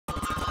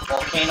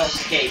Volcano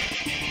escape.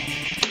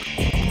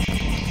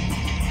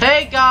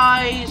 Hey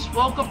guys,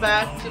 welcome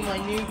back to my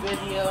new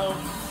video.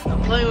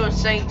 I'm playing with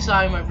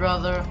Saintside, my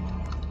brother,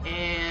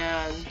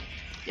 and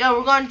yeah,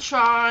 we're gonna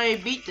try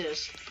beat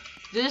this.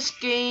 This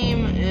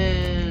game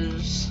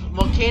is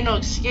Volcano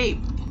Escape.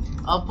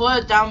 I'll put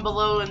it down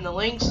below in the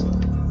links.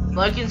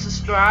 Like and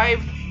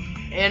subscribe,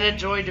 and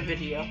enjoy the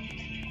video.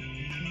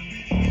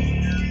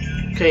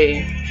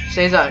 Okay,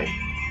 Saintside,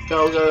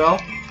 go.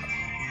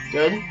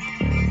 Good.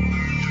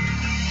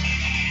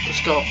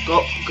 Let's go.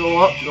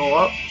 Go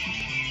up.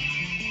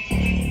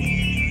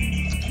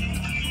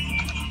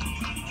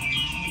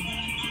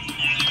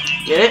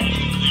 Get it?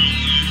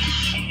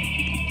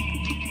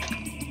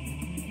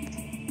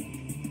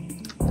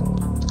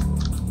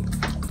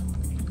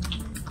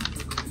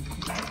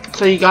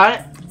 So you got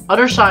it?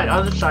 Other side,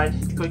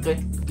 quickly.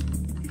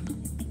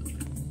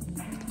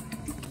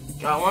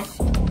 Got one?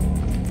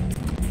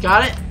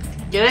 Got it?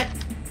 Get it?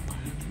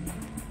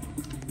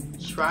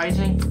 It's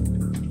rising.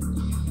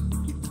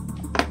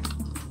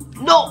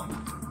 No!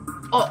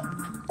 Oh!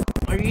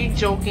 Are you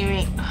joking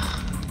me?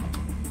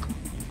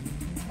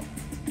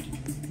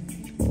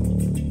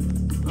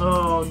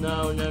 Oh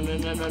no.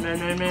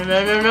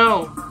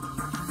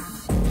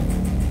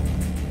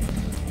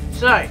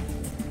 Sorry.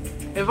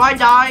 If I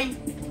die,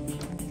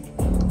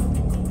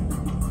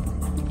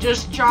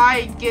 just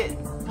try and get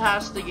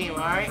past the game,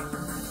 alright?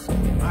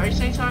 Alright,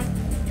 Saintside?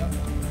 Yep.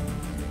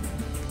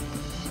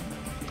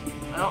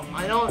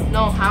 I don't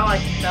know how I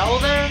fell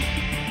there.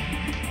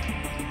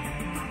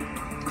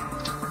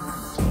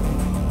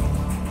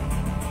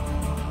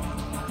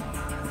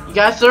 You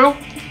got through?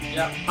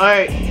 Yep.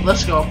 Alright,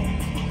 let's go.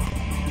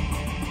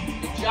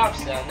 Good job,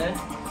 Stanley.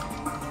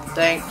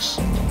 Thanks.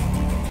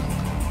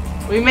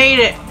 We made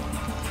it.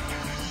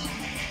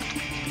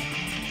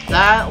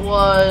 That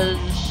was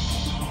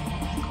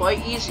quite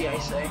easy, I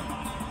say.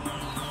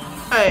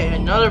 Hey,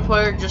 another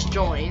player just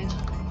joined.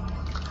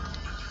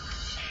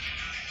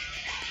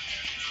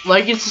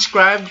 Like and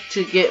subscribe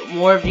to get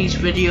more of these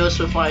videos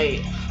with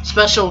my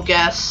special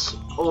guests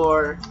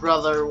or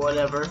brother or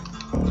whatever.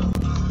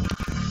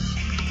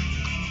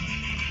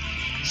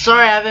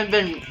 Sorry I haven't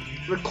been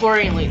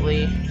recording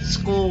lately.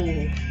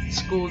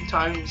 School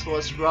times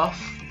was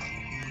rough.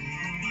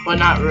 But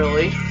not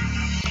really.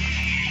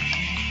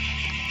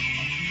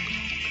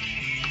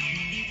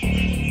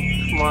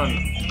 Come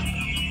on.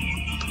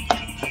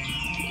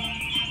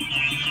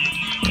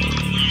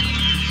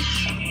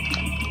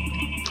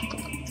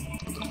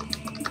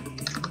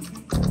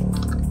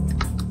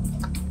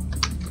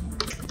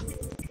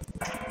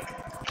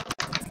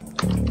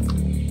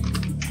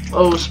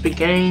 Oh, it's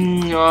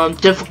beginning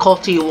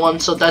difficulty 1,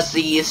 so that's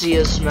the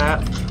easiest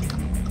map.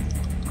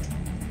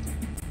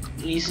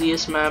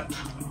 Easiest map.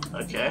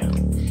 Okay.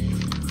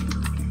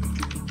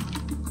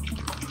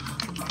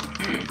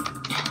 I'm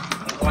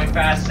going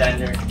fast,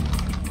 Sender.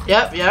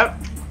 Yep.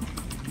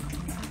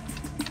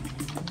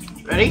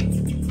 Ready?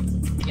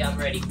 Yeah, I'm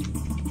ready.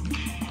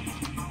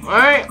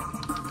 Alright.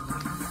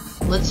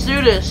 Let's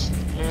do this.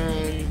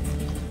 And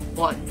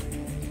 1.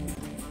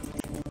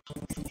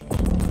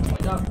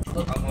 Wait up.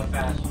 Look, I'm going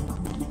fast.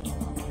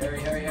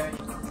 Hurry.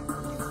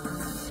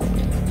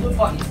 Blue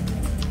button.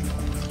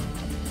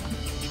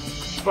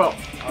 Bro.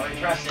 Already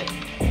pressed it.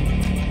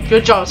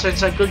 Good job,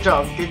 Sensei. Good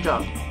job. Get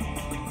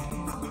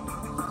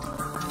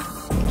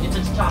to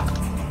the top.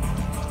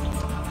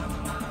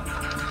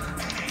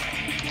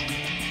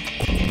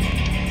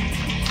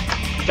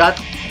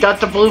 Got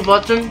the blue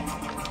button.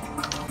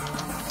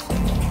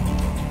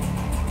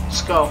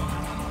 Let's go.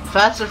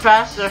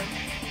 Faster.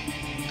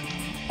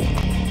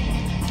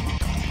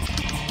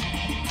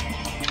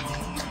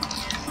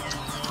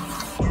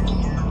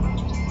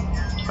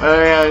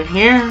 Alright,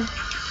 here.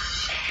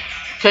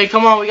 Okay,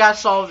 come on, we gotta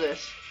solve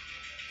this.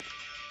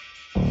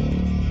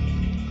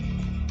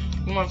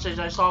 Come on, Sage,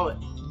 I solve it.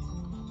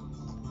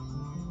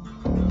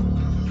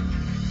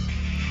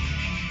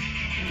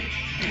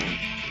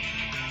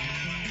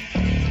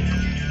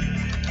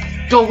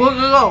 Go.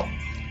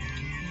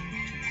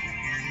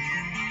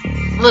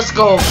 Let's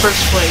go,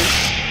 first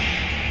place.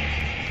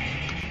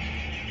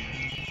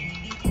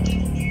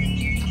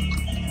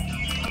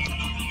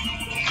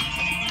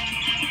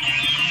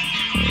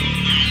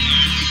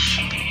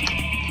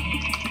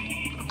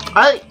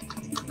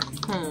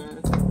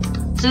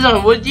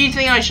 Susan, what do you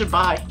think I should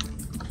buy?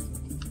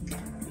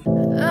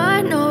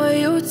 I know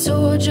you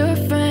told your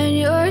friend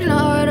you're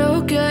not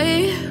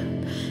okay,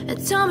 and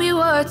tell me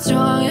what's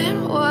wrong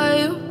and why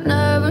you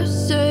never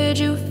said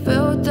you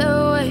felt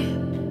that way.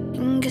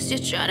 And guess you're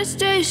trying to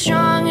stay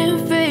strong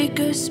and fake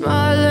a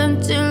smile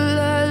until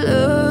I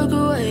look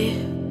away.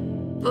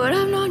 But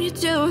I've known you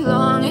too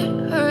long, it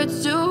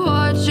hurts to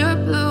watch your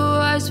blue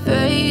eyes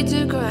fade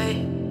to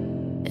gray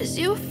as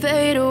you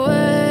fade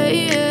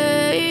away.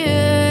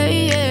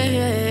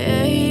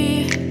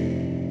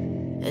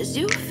 As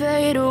you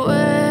fade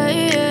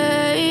away.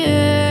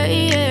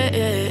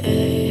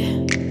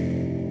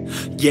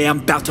 yeah, I'm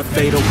about to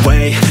fade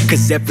away.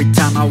 Cause every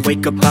time I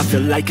wake up I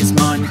feel like it's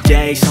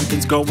Monday.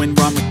 Something's going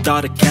wrong with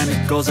all the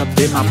chemicals up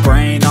in my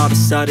brain. All of a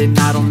sudden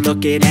I don't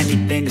look at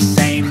anything the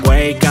same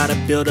way. Gotta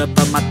build up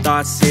of my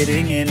thoughts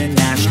sitting in an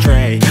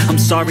ashtray. I'm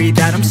sorry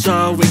that I'm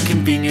so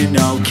inconvenient,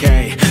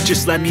 okay.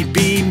 Just let me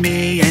be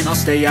me and I'll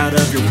stay out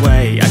of your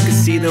way. I can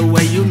see the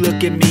way you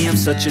look at me, I'm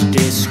such a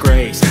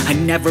disgrace. I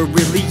never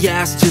really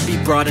asked to be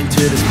brought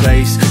into this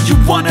place. You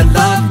wanna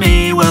love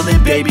me? Well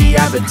then baby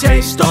I have a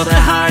taste. All the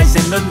highs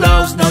and the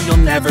lows, no you'll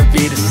never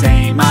be the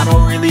same. I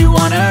don't really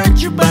wanna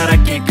hurt you but I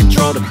can't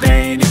control the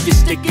pain. If you're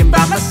sticking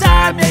by my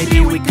side, maybe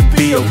we could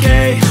be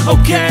okay.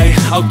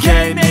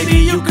 Okay, maybe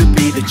you could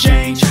be the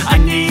change I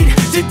need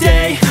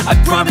today. I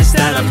promise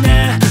that I've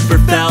never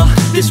felt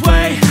this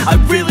way. I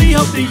really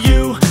hope that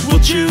you will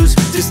choose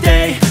to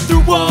stay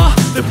through all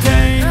the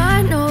pain.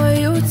 I know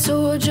you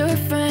told your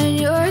friend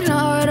you're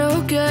not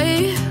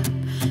okay,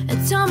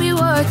 and tell me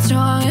what's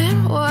wrong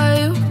and why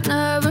you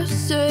never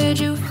said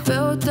you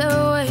felt that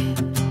way.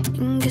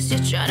 Guess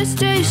you're trying to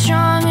stay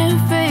strong and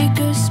fake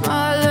a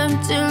smile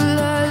until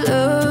I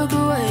look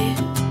away.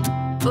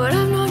 But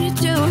I've known you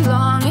too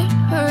long, it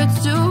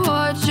hurts to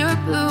watch your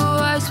blue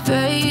eyes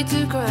fade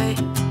to gray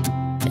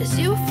as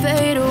you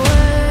fade away.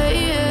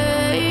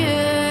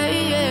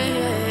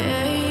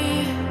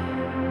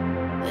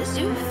 As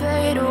you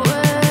fade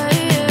away.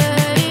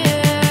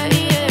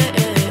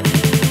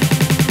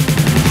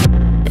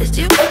 As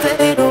you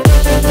fade away.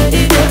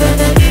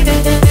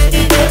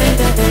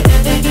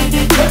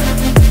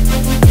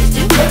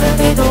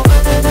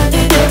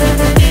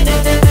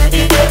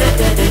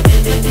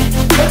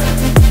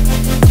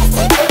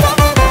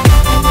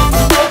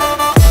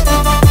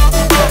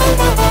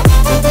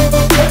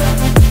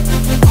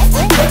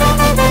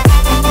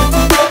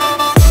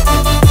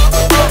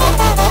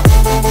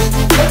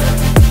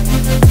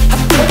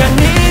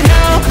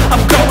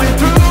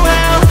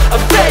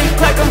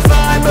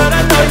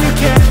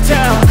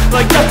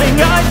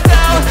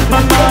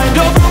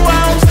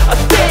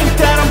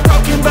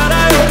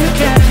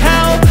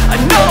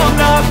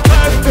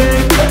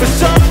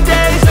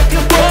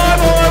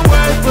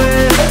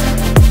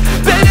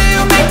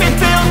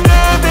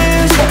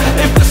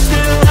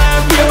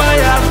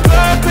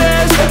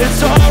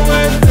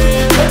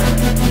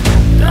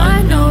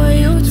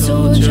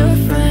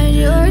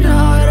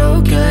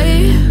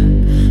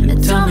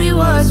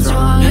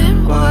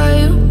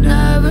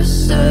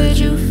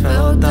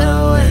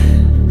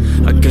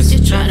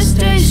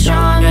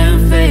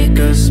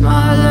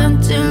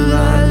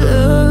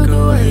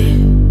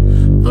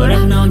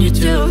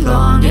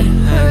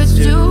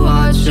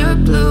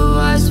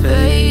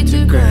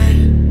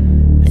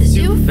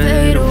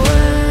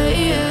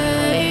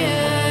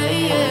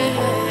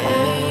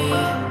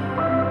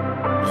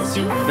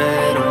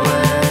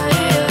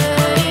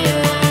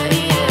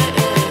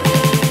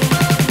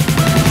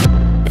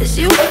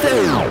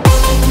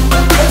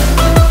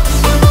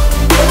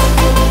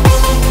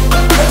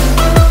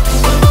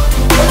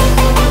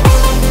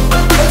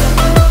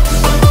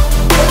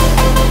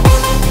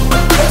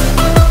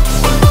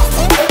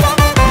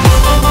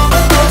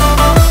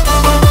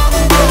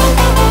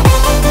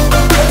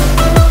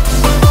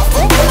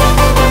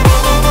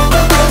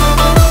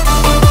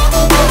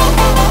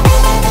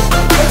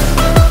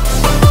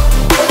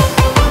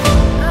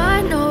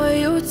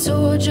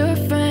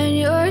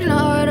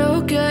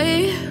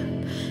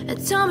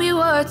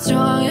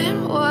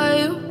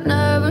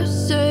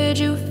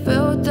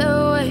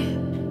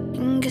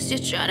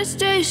 Try to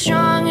stay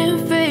strong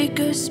and fake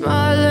a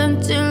smile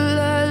until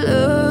I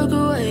look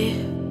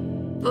away.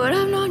 But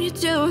I've known you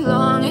too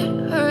long,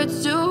 it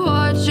hurts to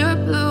watch your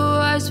blue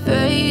eyes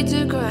fade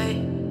to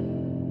gray.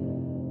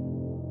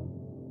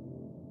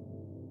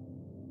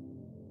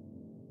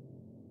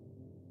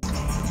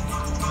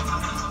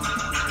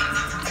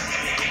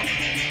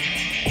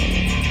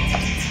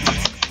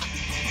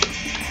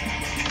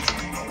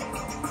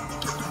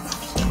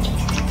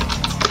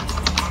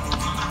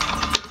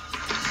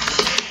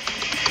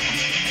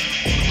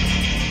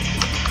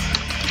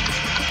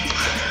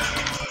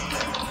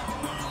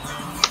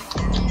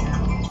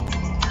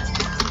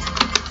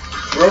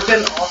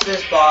 Broken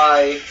office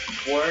by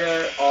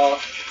Warner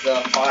off the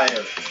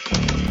fire.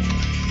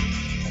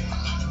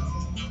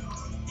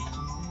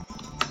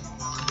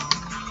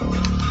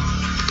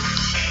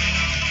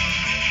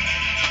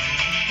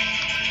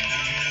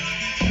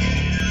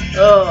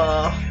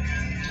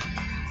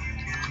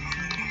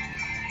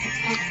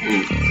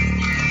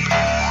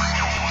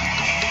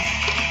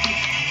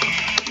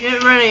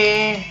 Get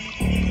ready.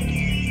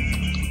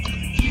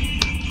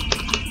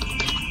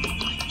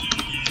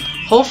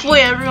 Hopefully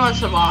everyone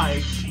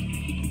survives.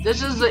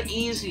 This is the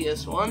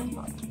easiest one.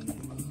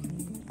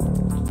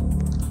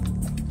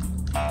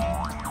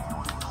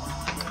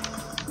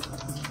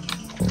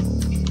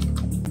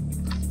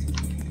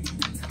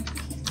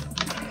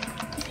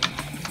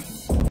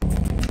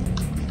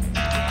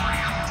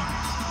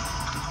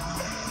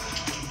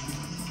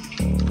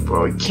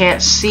 Bro, you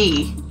can't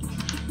see.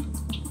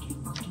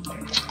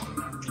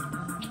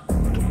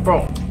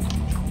 Bro.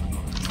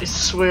 I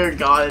swear to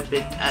God if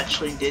it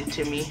actually did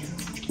to me.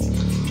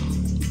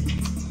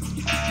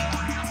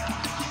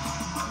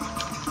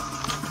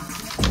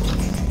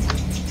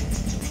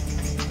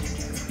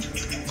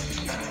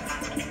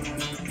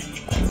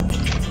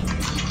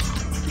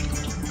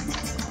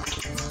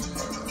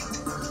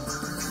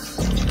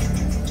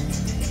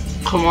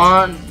 Come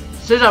on.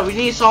 Sit we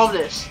need to solve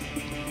this.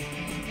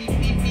 Beep,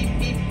 beep, beep,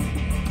 beep.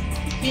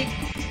 Beep.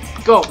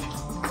 Go.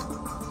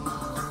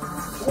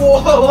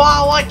 Whoa,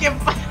 wow, I can.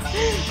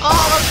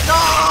 Oh, let's go!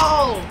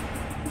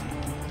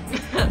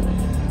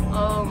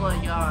 Oh my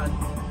god.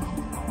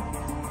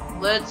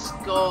 Let's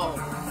go.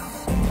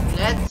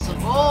 Let's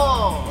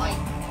go!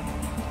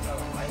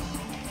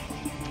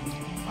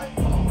 Light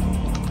bulb.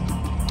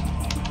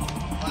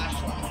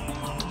 Flashlight.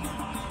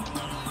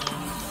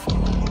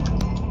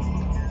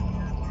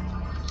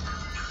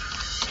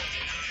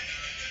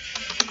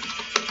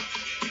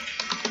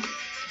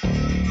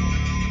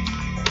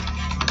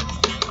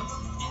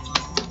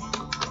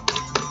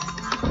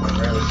 I'm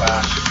really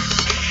fast.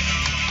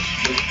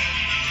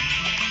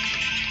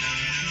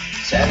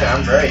 Said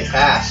I'm very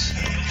fast.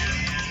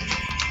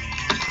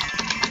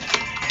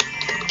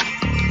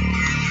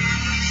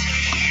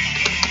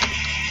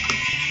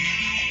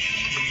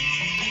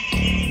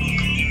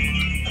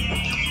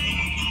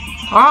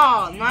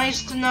 Ah,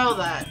 nice to know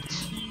that.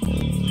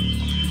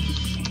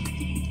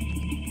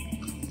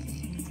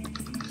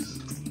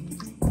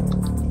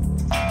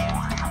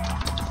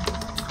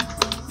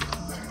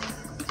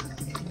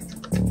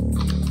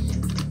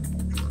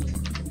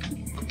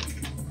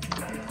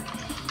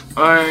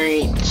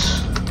 Alright.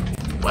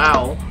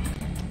 Wow.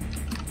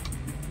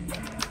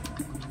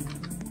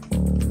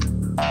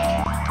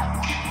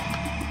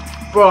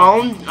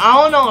 Bro, I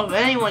don't know if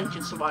anyone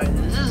can survive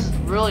this. This is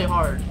really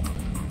hard.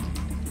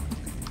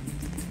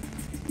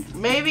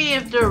 Maybe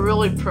if they're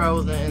really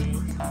pro, then.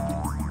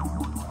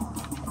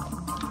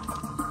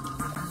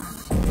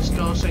 Let's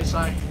go,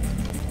 Sai.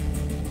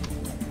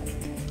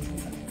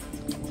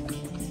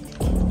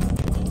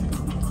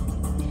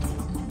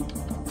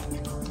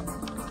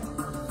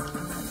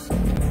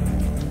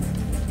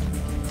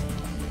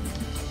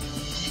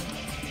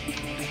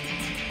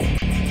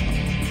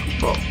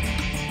 Bro.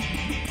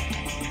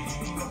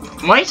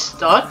 Am I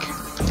stuck?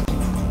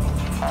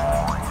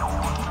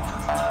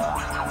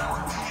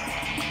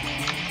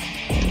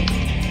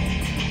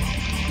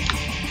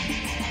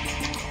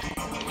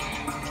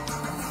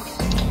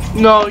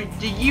 No,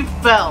 you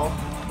fell.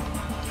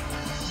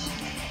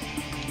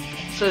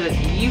 So did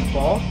you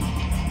fall?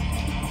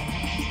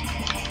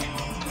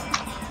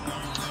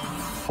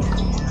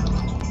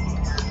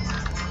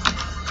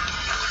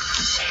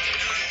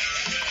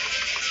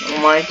 Oh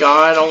my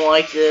god, I don't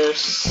like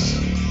this.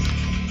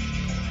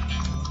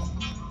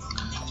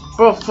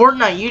 Bro,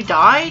 Fortnite, you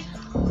died?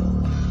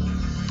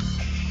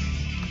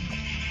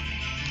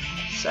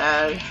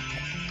 Sad.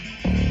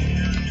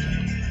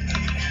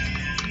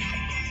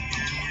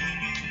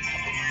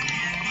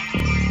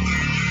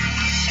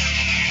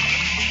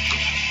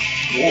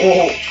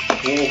 Whoa,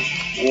 whoa,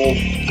 whoa,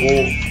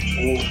 whoa,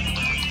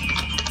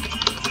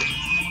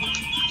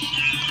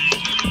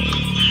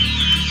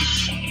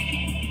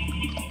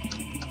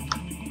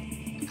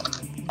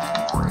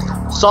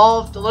 whoa.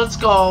 Solved, let's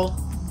go.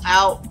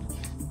 Out.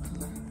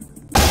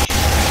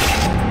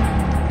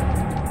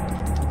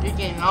 Good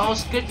game,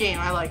 almost good game,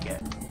 I like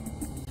it.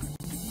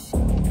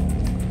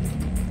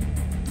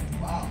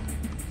 Wow.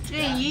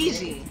 Dang,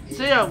 easy.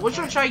 So yeah, which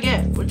one should I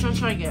get? Which one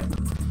should I get?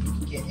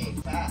 Get a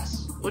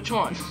fast. Which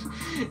one?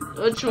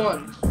 Which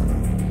one?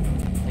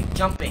 Like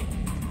jumping.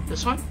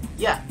 This one?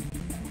 Yeah.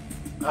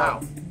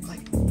 Wow.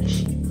 Like,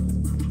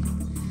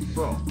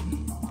 Bro.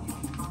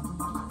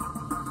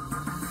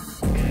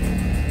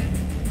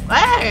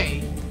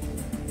 Hey!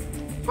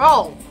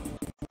 Bro!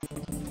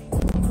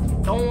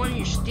 Don't want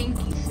your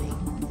stinky thing.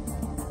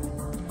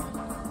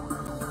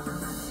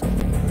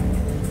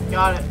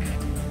 Got it.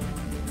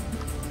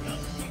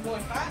 you're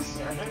going fast,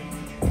 Sander.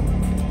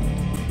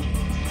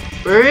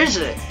 Where is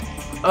it?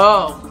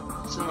 Oh,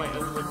 it's in my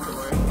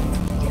inventory.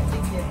 You have to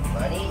get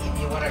money if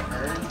you want to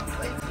earn,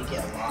 like, to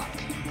get locked.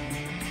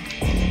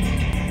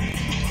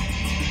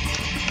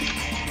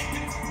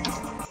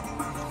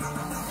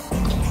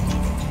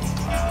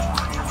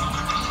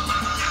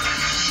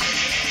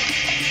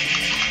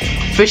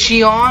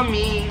 Fishy on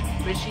me.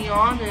 Fishy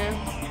on him.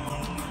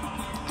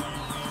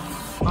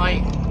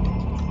 Like.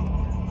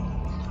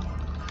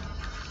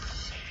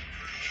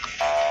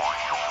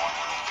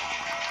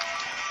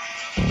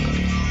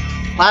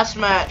 Last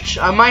match.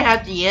 I might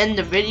have to end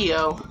the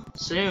video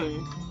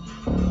soon.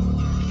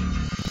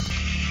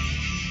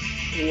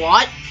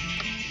 What?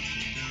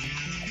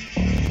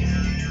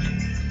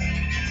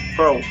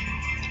 Bro.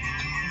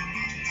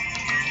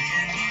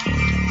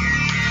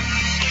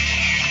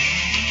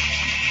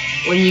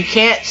 When you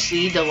can't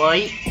see the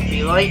light,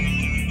 be light.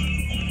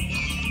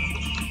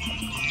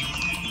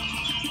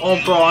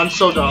 Oh, bro, I'm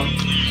so dumb.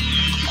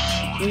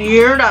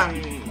 You're done.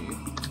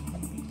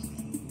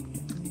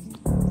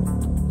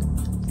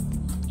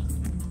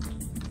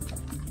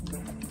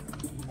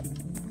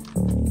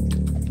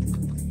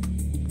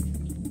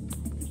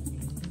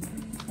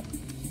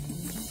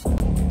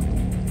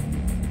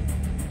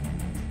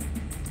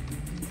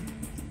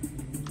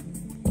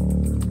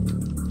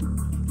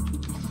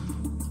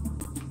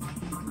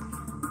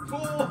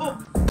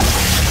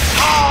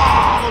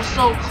 Oh,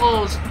 so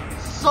close.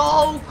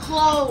 So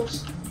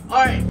close.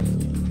 Alright.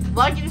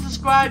 Like and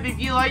subscribe if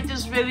you like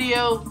this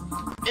video.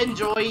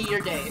 Enjoy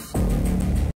your day.